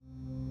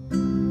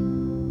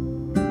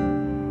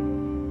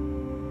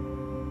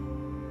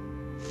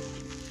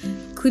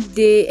Good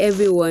day,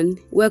 everyone.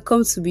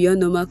 Welcome to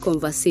Beyond Normal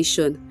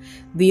Conversation.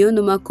 Beyond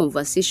Normal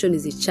Conversation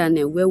is a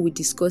channel where we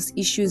discuss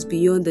issues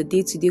beyond the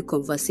day-to-day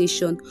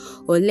conversation,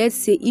 or let's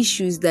say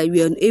issues that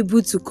we are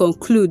unable to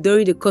conclude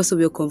during the course of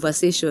your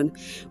conversation.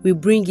 We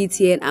bring it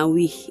here and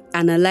we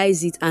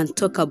analyze it and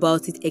talk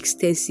about it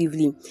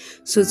extensively.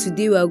 So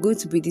today we are going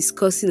to be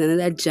discussing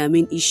another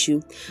germane issue.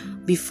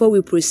 Before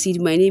we proceed,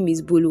 my name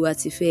is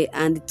Boluwatife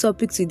and the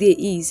topic today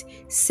is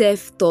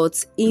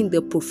self-thought in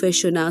the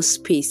professional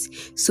space.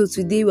 So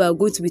today we are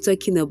going to be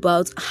talking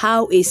about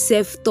how a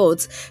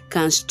self-thought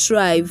can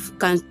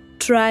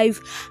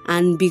thrive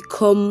and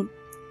become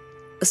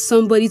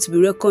somebody to be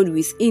reckoned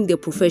with in the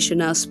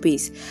professional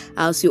space.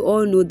 As you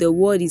all know, the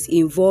world is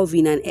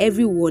evolving and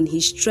everyone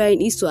is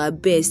trying his or her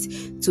best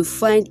to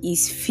find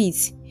his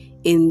feet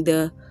in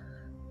the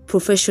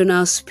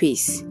professional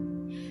space.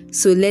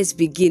 So let's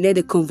begin. Let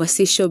the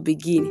conversation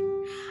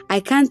begin.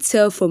 I can't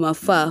tell from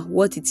afar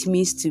what it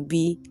means to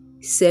be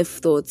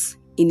self-taught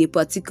in a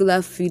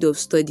particular field of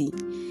study.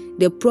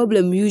 The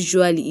problem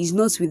usually is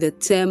not with the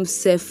term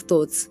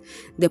self-taught.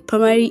 The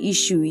primary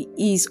issue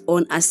is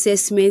on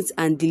assessment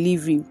and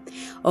delivery.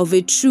 Of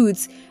a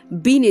truth,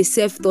 being a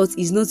self-taught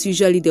is not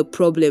usually the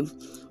problem,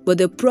 but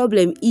the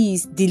problem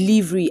is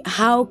delivery.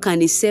 How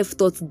can a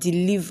self-taught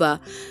deliver?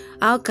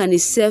 How can a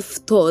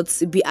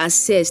self-taught be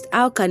assessed?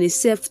 How can a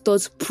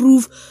self-taught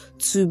prove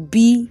to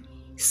be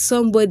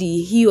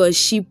somebody he or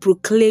she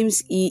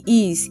proclaims he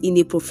is in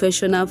a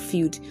professional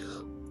field?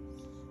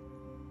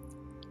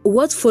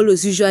 What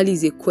follows usually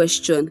is a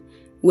question.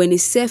 When a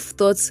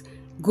self-taught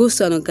goes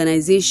to an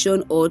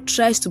organization or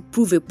tries to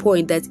prove a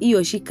point that he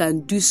or she can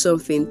do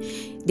something,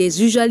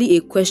 there's usually a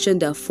question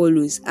that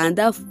follows, and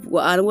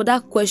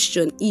that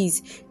question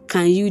is,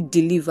 can you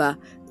deliver?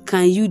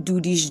 Can you do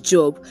this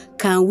job?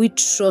 Can we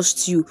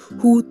trust you?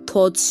 Who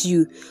taught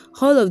you?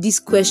 All of these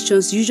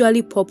questions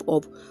usually pop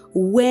up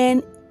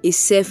when a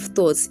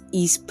self-taught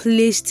is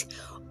placed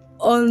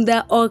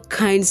under all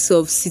kinds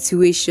of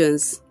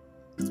situations.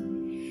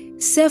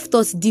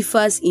 Self-taught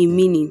differs in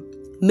meaning,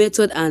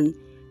 method, and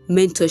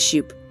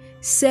mentorship.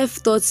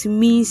 Self-taught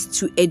means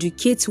to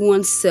educate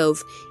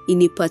oneself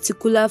in a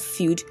particular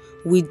field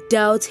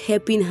without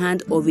helping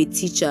hand of a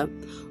teacher,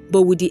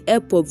 but with the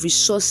help of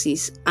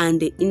resources and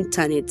the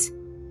internet.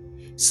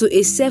 So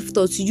a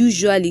self-taught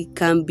usually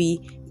can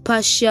be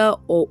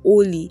partial or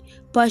wholly.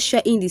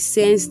 Partial in the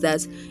sense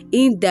that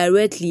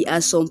indirectly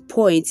at some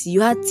point you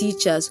had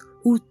teachers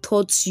who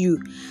taught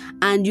you,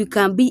 and you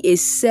can be a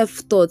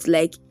self-taught,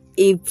 like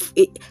an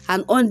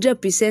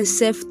 100%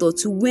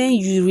 self-taught, when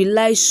you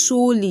rely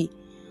solely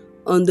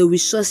on the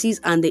resources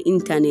and the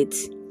internet.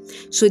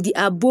 So the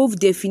above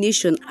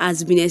definition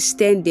has been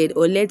extended,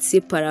 or let's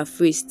say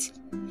paraphrased.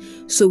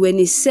 So when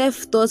a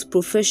self-taught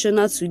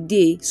professional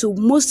today, so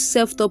most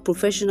self-taught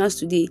professionals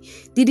today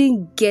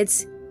didn't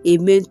get a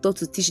mentor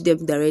to teach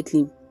them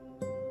directly.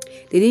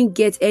 They didn't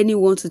get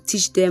anyone to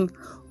teach them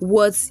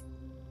what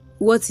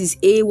is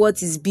A,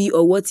 what is B,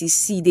 or what is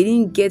C. They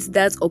didn't get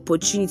that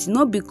opportunity,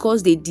 not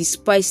because they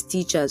despise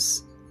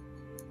teachers.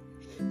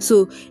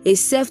 So a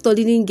self-taught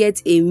didn't get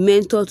a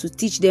mentor to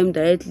teach them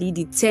directly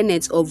the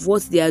tenets of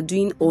what they are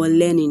doing or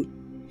learning.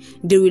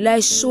 They rely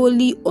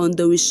solely on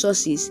the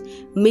resources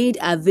made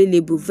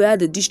available via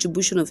the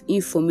distribution of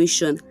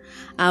information.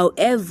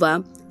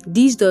 However,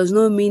 this does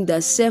not mean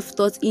that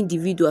self-taught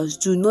individuals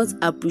do not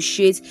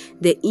appreciate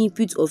the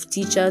input of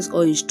teachers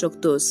or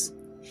instructors.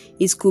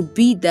 It could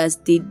be that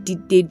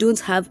they don't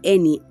have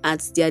any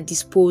at their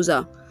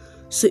disposal.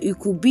 So it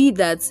could be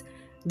that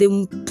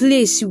the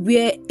place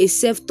where a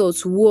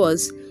self-taught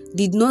was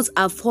did not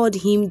afford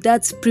him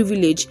that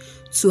privilege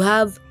to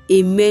have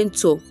a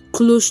mentor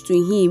close to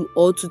him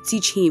or to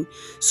teach him.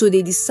 So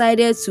they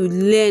decided to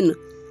learn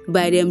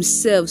by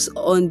themselves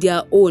on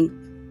their own.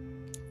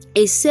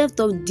 A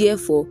self-taught,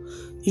 therefore,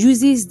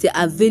 uses the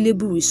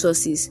available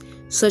resources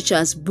such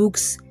as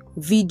books,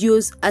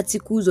 videos,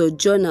 articles, or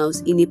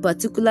journals in a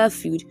particular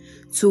field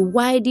to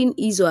widen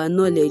his or her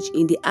knowledge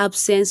in the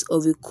absence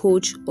of a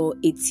coach or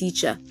a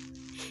teacher.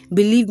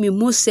 Believe me,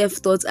 most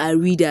self-taught are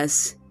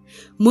readers.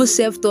 Most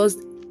self-taught,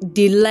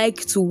 they like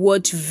to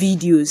watch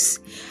videos.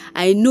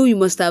 I know you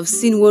must have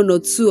seen one or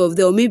two of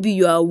them, or maybe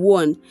you are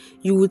one.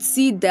 You would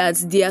see that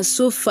they are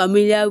so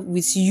familiar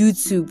with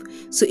YouTube.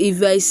 So if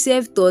you are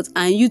self-taught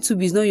and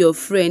YouTube is not your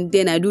friend,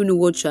 then I don't know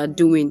what you are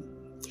doing.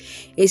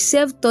 A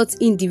self-taught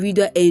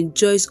individual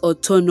enjoys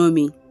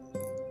autonomy.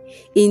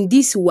 In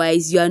this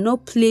wise, you are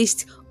not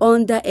placed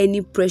under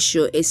any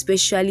pressure,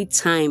 especially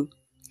time.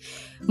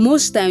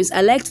 Most times,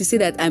 I like to say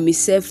that I'm a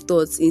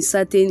self-taught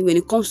when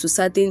it comes to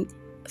certain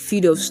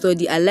field of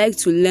study. I like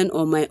to learn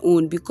on my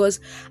own because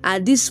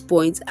at this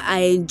point I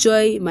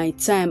enjoy my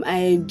time. I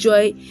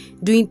enjoy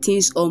doing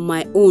things on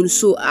my own.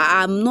 So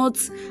I'm not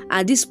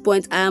at this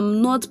point, I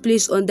am not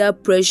placed under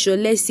pressure.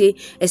 Let's say,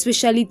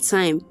 especially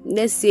time.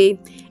 Let's say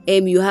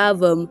you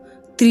have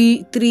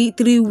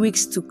three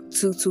weeks to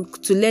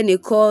learn a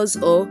course,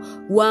 or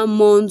 1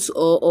 month,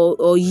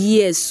 or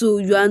years. So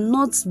you are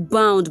not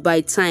bound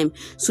by time,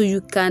 so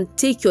you can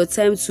take your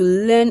time to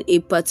learn a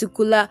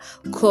particular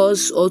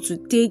course, or to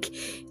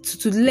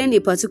learn a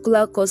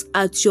particular course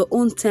at your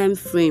own time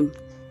frame.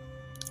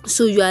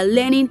 So you are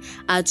learning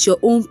at your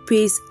own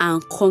pace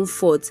and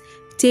comfort.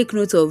 Take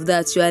note of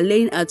that. You are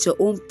learning at your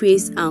own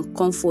pace and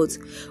comfort.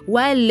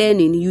 While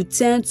learning, you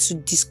tend to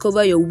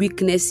discover your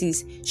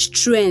weaknesses,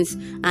 strengths,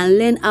 and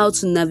learn how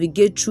to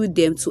navigate through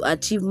them to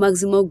achieve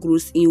maximum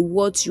growth in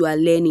what you are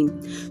learning.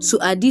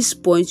 So at this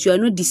point, you are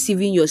not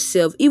deceiving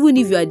yourself. Even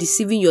if you are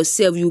deceiving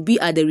yourself, you'll be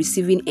at the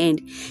receiving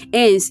end.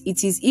 Hence,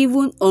 it is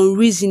even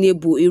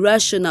unreasonable,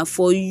 irrational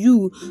for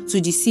you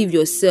to deceive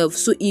yourself.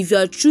 So if you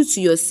are true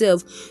to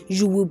yourself,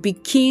 you will be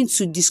keen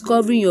to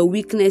discovering your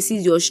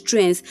weaknesses, your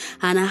strengths,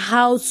 and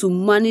how to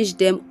manage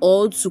them,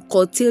 or to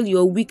curtail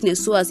your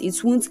weakness so as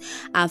it won't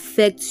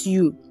affect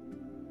you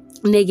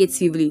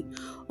negatively.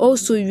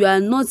 Also, you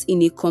are not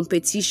in a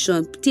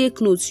competition.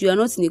 Take note, you are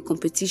not in a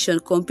competition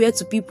compared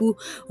to people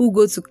who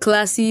go to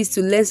classes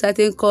to learn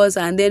certain course,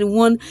 and then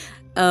one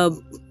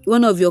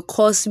of your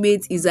course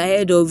mates is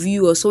ahead of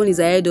you, or someone is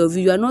ahead of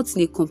you. You are not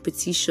in a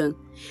competition,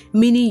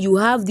 meaning you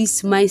have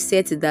this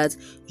mindset that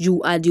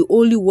you are the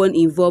only one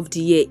involved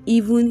here,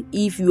 even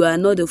if you are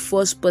not the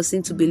first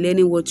person to be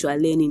learning what you are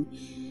learning.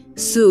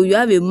 So you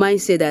have a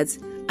mindset that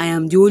I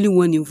am the only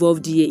one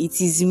involved here,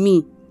 it is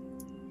me.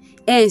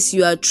 Hence,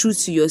 you are true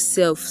to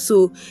yourself.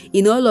 So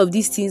in all of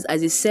these things,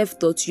 as a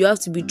self-taught, you have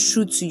to be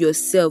true to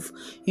yourself.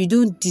 You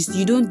don't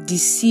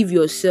deceive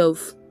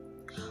yourself.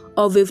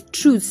 Of a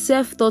truth,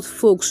 self-taught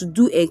folks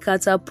do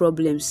encounter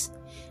problems.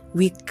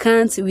 We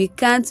can't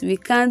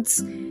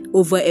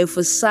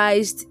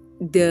overemphasize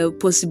the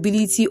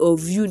possibility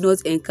of you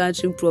not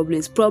encountering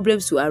problems.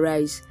 Problems will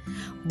arise.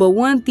 But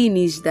one thing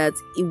is that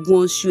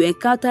once you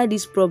encounter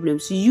these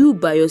problems, you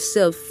by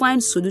yourself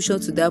find solution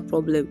to that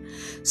problem.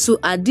 So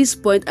at this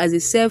point, as a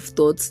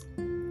self-taught,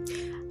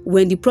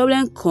 when the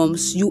problem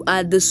comes, you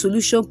are the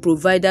solution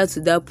provider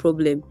to that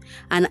problem.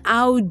 And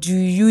how do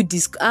you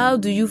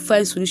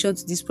find solution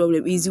to this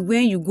problem? Is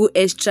when you go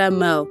extra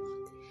mile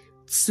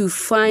to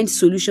find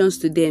solutions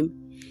to them.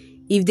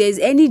 If there's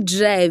any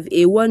drive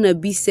a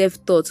wannabe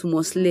self-taught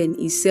must learn,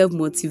 is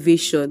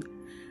self-motivation.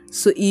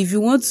 So if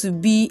you want to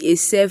be a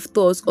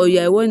self-taught, or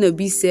you want to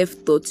be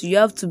self-taught, you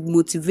have to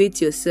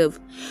motivate yourself,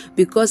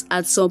 because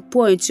at some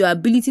point your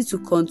ability to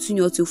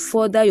continue to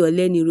further your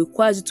learning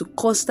requires you to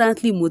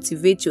constantly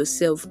motivate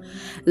yourself,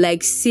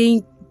 like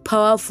saying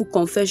powerful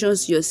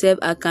confessions to yourself.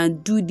 I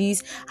can do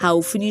this, I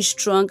will finish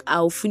strong, I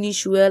will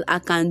finish well, I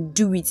can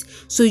do it.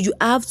 So you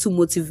have to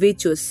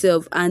motivate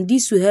yourself, and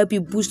this will help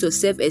you boost your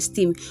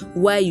self-esteem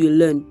while you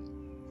learn.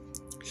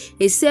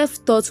 A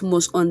self-taught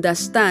must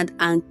understand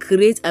and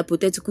create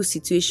hypothetical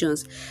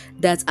situations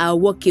that are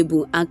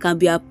workable and can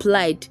be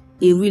applied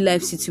in real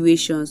life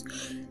situations.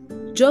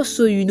 Just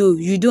so you know,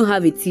 you don't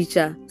have a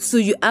teacher, so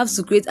you have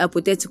to create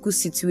hypothetical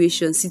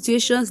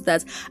situations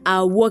that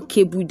are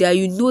workable, that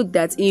you know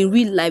that in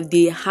real life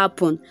they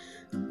happen.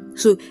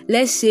 So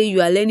let's say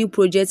you are learning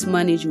project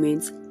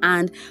management,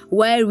 and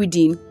while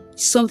reading,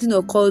 something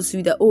occurs to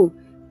you that,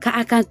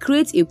 I can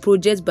create a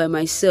project by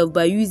myself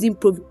by using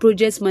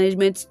project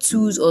management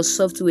tools or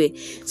software.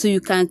 So you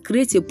can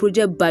create a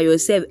project by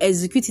yourself,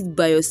 execute it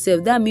by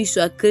yourself. That means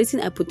you are creating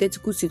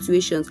hypothetical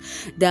situations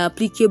that are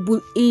applicable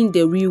in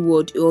the real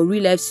world or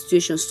real life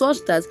situations,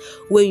 such that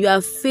when you are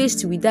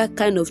faced with that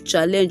kind of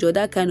challenge or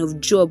that kind of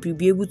job, you'll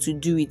be able to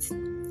do it.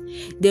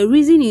 The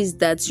reason is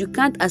that you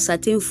can't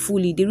ascertain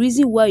fully. The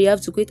reason why you have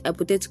to create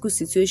hypothetical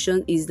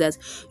situations is that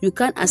you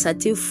can't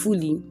ascertain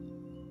fully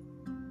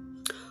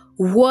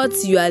what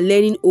you are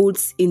learning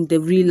holds in the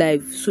real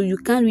life. So you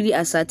can't really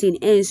ascertain.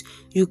 Hence,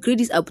 you create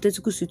this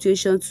hypothetical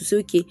situation to say,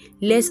 okay,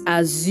 let's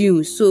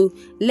assume. So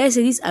let's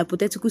say these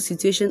hypothetical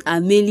situations are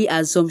mainly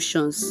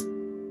assumptions.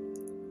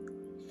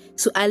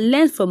 So I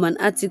learned from an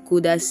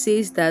article that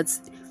says that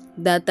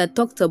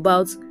talked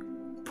about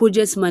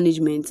project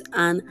management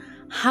and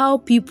how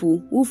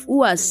people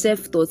who are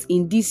self-taught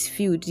in this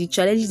field, the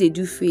challenges they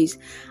do face.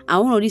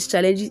 And one of these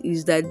challenges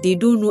is that they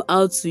don't know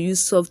how to use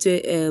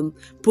software,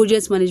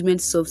 project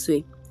management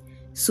software.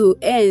 So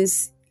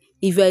hence,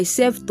 if you are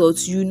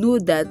self-taught, you know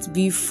that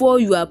before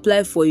you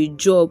apply for a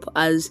job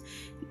as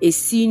a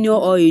senior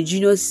or a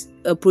junior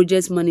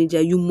project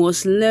manager, you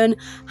must learn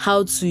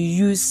how to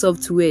use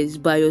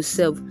softwares by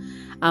yourself.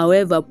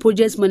 However,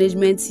 project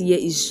management here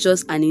is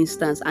just an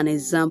instance, an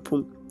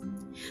example.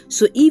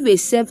 So if a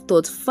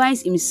self-taught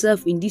finds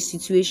himself in this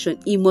situation,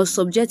 he must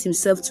subject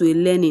himself to a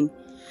learning.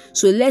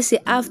 So let's say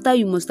after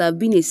you must have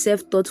been a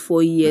self-taught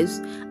for years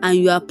and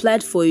you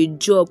applied for a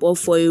job or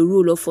for a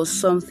role or for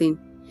something,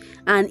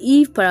 and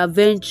if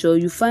peradventure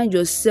you find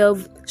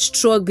yourself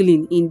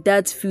struggling in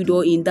that field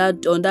or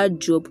on that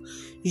job,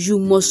 you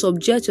must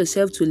subject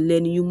yourself to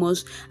learning. You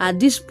must, at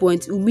this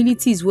point,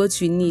 humility is what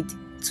you need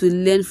to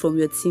learn from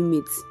your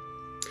teammates.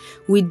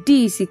 With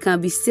this, it can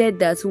be said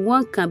that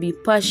one can be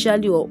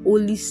partially or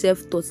wholly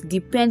self-taught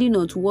depending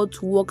on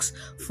what works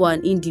for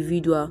an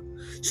individual.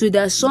 So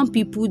there are some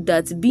people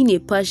that being a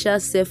partial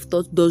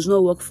self-taught does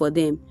not work for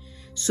them.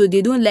 So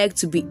they don't like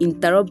to be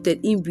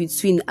interrupted in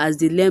between as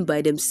they learn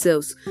by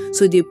themselves.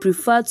 So they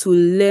prefer to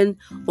learn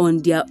on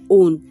their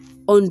own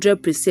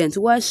 100%.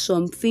 While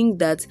some think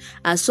that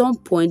at some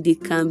point they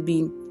can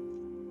be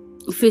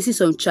facing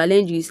some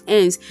challenges,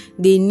 hence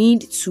they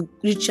need to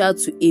reach out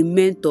to a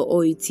mentor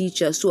or a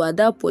teacher. So at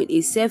that point,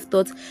 a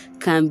self-taught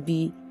can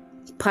be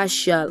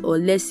partial or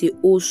let's say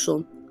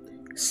wholesome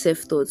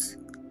self-taught.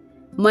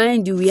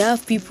 Mind you, we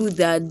have people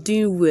that are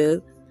doing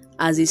well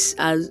as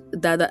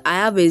that. I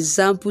have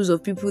examples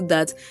of people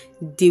that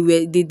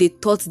they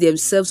taught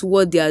themselves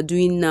what they are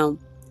doing now.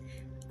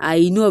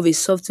 I know of a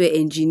software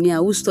engineer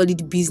who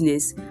studied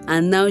business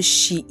and now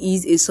she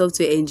is a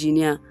software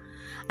engineer.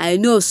 I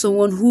know of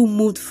someone who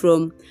moved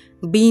from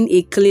being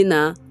a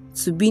cleaner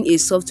to being a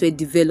software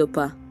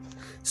developer.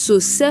 So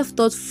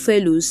self-taught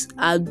fellows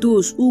are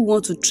those who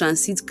want to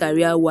transit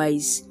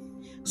career-wise.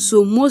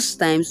 So most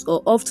times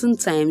or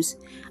oftentimes,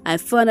 I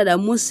found out that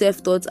most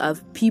self-taught are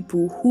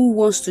people who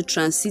wants to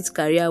transit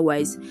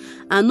career-wise,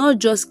 and not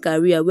just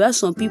career. We have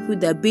some people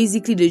that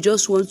basically they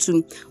just want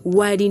to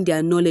widen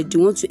their knowledge.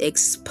 They want to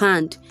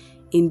expand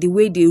in the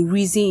way they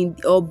reason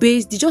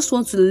they just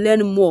want to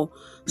learn more.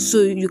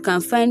 So you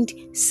can find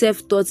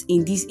self-taught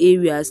in these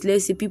areas.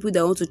 Let's say people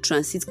that want to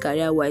transit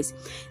career-wise.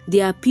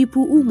 There are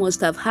people who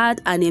must have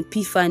had an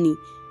epiphany.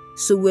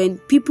 So when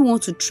people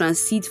want to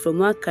transit from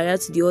one career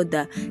to the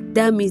other,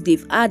 that means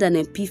they've had an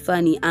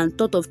epiphany and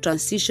thought of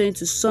transitioning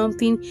to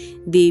something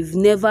they've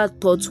never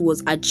thought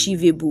was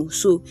achievable.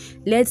 So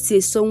let's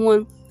say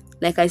someone,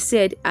 like I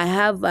said, I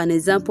have an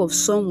example of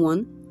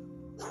someone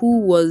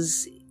who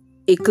was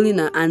a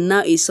cleaner and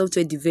now a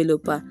software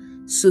developer.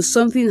 So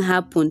something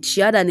happened.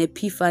 She had an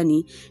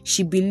epiphany.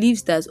 She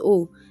believes that,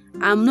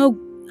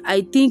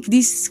 I think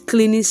this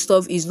cleaning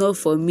stuff is not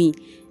for me.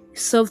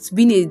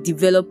 Being a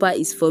developer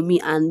is for me,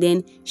 and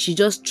then she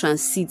just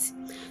transits.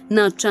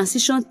 Now,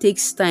 transition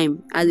takes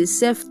time. As a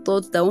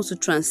self-taught that wants to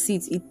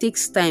transit, it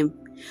takes time.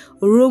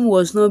 Rome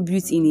was not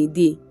built in a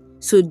day.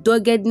 So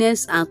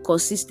doggedness and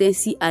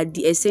consistency are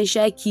the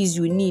essential keys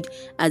you need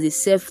as a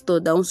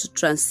self-taught that wants to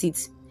transit.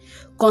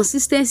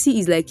 Consistency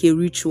is like a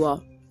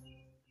ritual.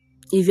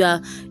 If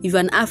you're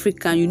an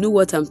African, you know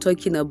what I'm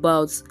talking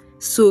about.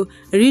 So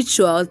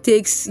ritual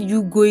takes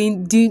you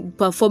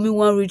performing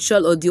one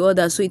ritual or the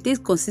other. So it takes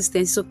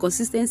consistency. So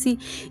consistency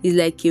is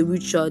like a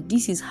ritual.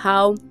 This is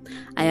how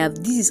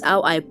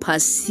I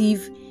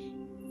perceive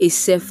a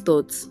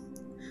self-taught.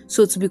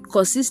 So to be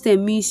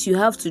consistent means you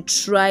have to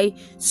try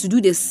to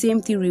do the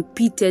same thing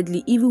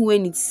repeatedly, even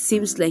when it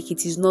seems like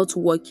it is not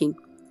working.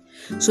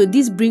 So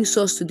this brings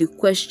us to the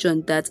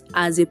question that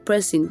as a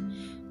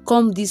person,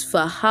 come this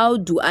far, how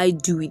do I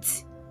do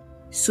it?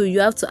 So you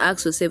have to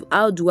ask yourself,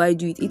 how do I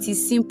do it? It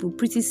is simple,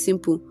 pretty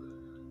simple.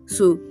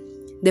 So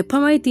the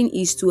primary thing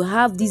is to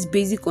have this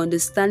basic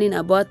understanding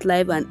about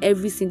life and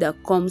everything that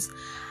comes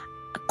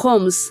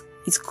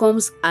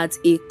at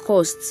a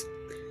cost.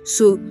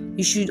 So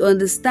you should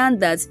understand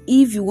that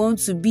if you want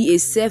to be a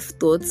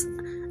self-taught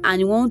and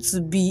you want to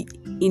be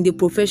in the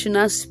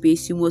professional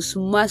space, you must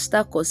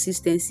master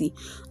consistency.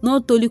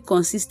 Not only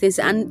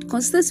consistency, and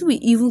consistency will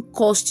even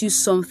cost you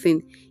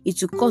something. It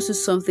will cost you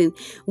something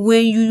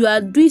when you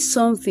are doing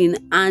something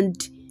and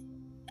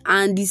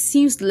it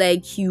seems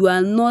like you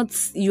are not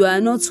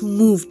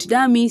moved.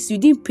 That means you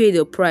didn't pay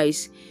the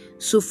price.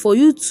 So for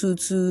you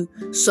to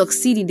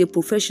succeed in the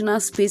professional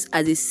space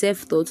as a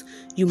self-taught,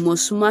 you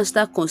must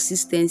master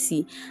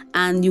consistency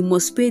and you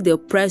must pay the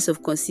price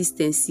of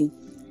consistency.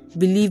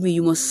 Believe me,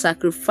 you must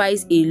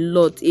sacrifice a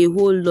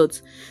whole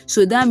lot.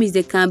 So that means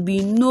there can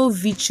be no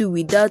victory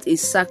without a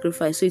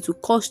sacrifice. So it will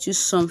cost you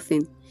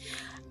something.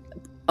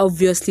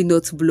 Obviously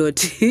not blood.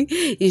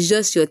 It's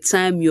just your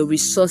time, your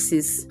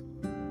resources.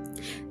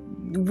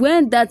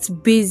 When that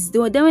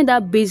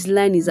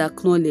baseline is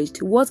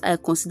acknowledged, what I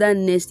consider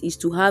next is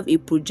to have a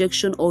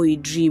projection or a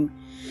dream.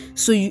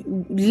 So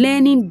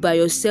learning by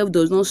yourself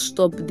does not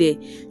stop there.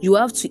 You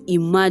have to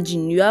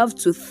imagine, you have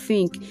to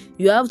think,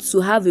 you have to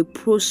have a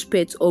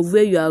prospect of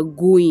where you are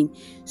going.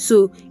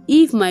 So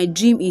if my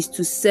dream is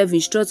to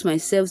self-instruct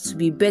myself to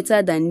be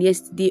better than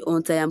yesterday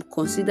until I am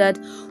considered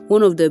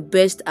one of the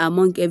best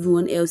among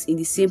everyone else in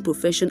the same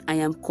profession I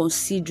am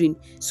considering.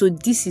 So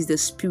this is the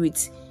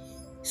spirit.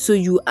 So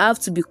you have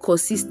to be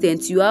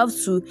consistent. You have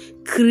to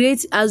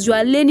create. As you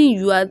are learning,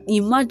 you are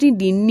imagining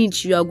the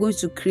niche you are going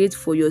to create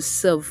for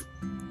yourself.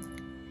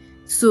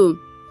 So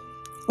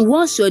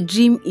once your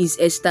dream is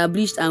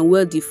established and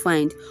well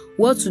defined,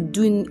 what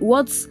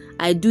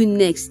I do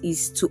next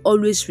is to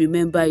always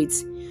remember it.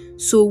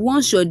 So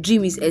once your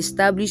dream is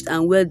established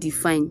and well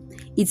defined,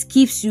 it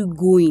keeps you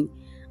going.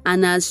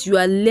 And as you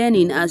are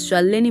learning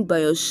by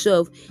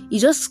yourself, it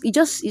just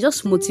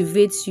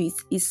motivates you.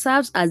 It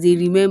serves as a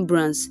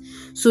remembrance.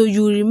 So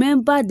you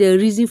remember the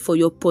reason for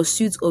your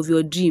pursuit of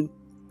your dream,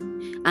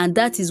 and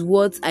that is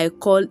what I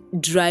call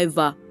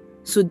driver.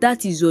 So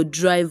that is your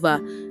driver.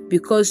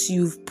 because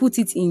you've put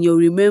it in your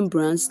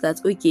remembrance that,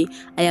 okay,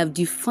 I have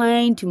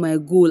defined my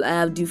goal. I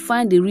have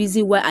defined the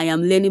reason why I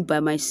am learning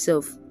by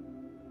myself.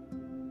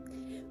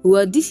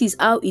 Well, this is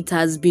how it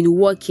has been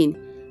working.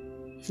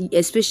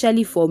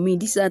 Especially for me,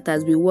 this is how it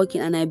has been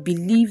working, and I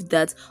believe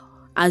that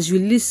as you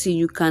listen,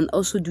 you can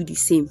also do the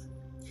same.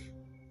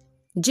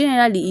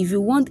 Generally, if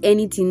you want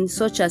anything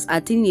such as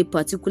attaining a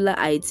particular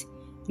height,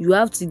 you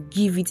have to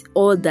give it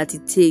all that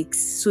it takes.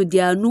 So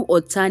there are no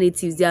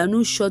alternatives, there are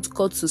no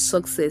shortcuts to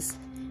success.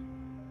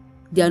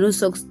 There are no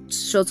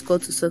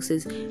shortcuts to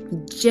success.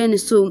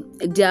 So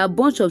there are a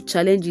bunch of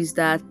challenges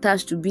that are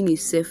attached to being a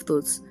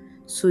self-taught.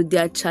 So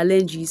there are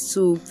challenges.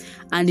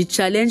 And the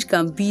challenge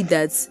can be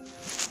that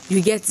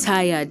you get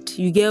tired,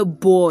 you get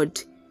bored,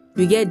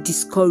 you get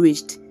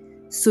discouraged.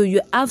 So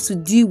you have to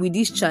deal with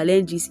these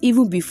challenges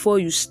even before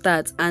you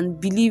start. And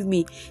believe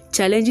me,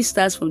 challenges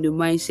starts from the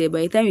mindset.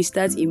 By the time you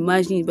start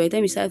imagining, by the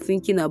time you start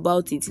thinking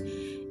about it,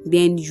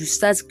 then you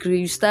start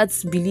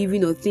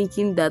believing or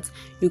thinking that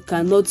you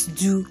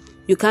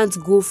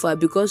can't go far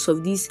because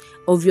of these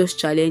obvious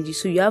challenges.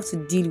 So you have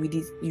to deal with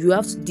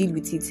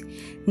it.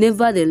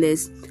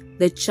 Nevertheless,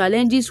 the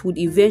challenges would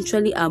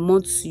eventually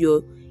amount to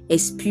your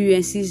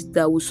experiences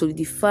that will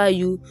solidify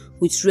you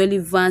with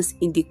relevance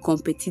in the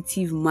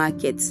competitive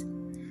market.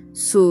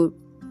 So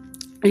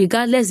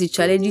regardless the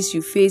challenges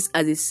you face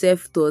as a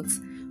self-taught,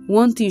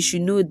 one thing you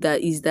should know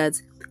is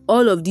that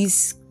all of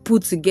these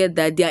put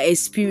together, they are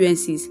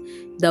experiences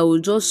that will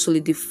just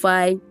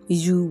solidify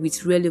you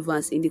with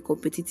relevance in the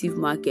competitive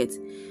market.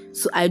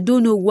 So I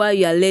don't know why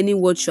you are learning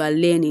what you are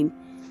learning,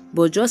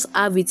 but just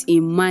have it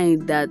in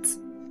mind that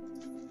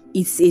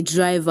it's a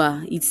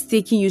driver, it's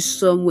taking you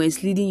somewhere,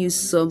 it's leading you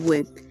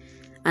somewhere.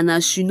 And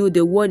as you know,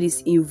 the world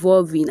is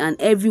evolving and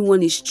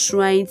everyone is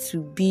trying to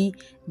be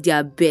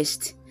their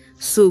best.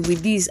 So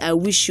with this, I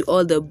wish you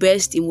all the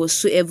best in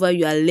whatsoever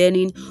you are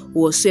learning,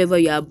 whatsoever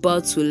you are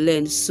about to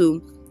learn.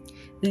 So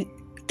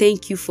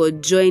thank you for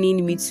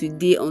joining me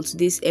today on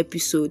today's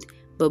episode.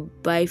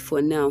 But bye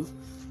for now.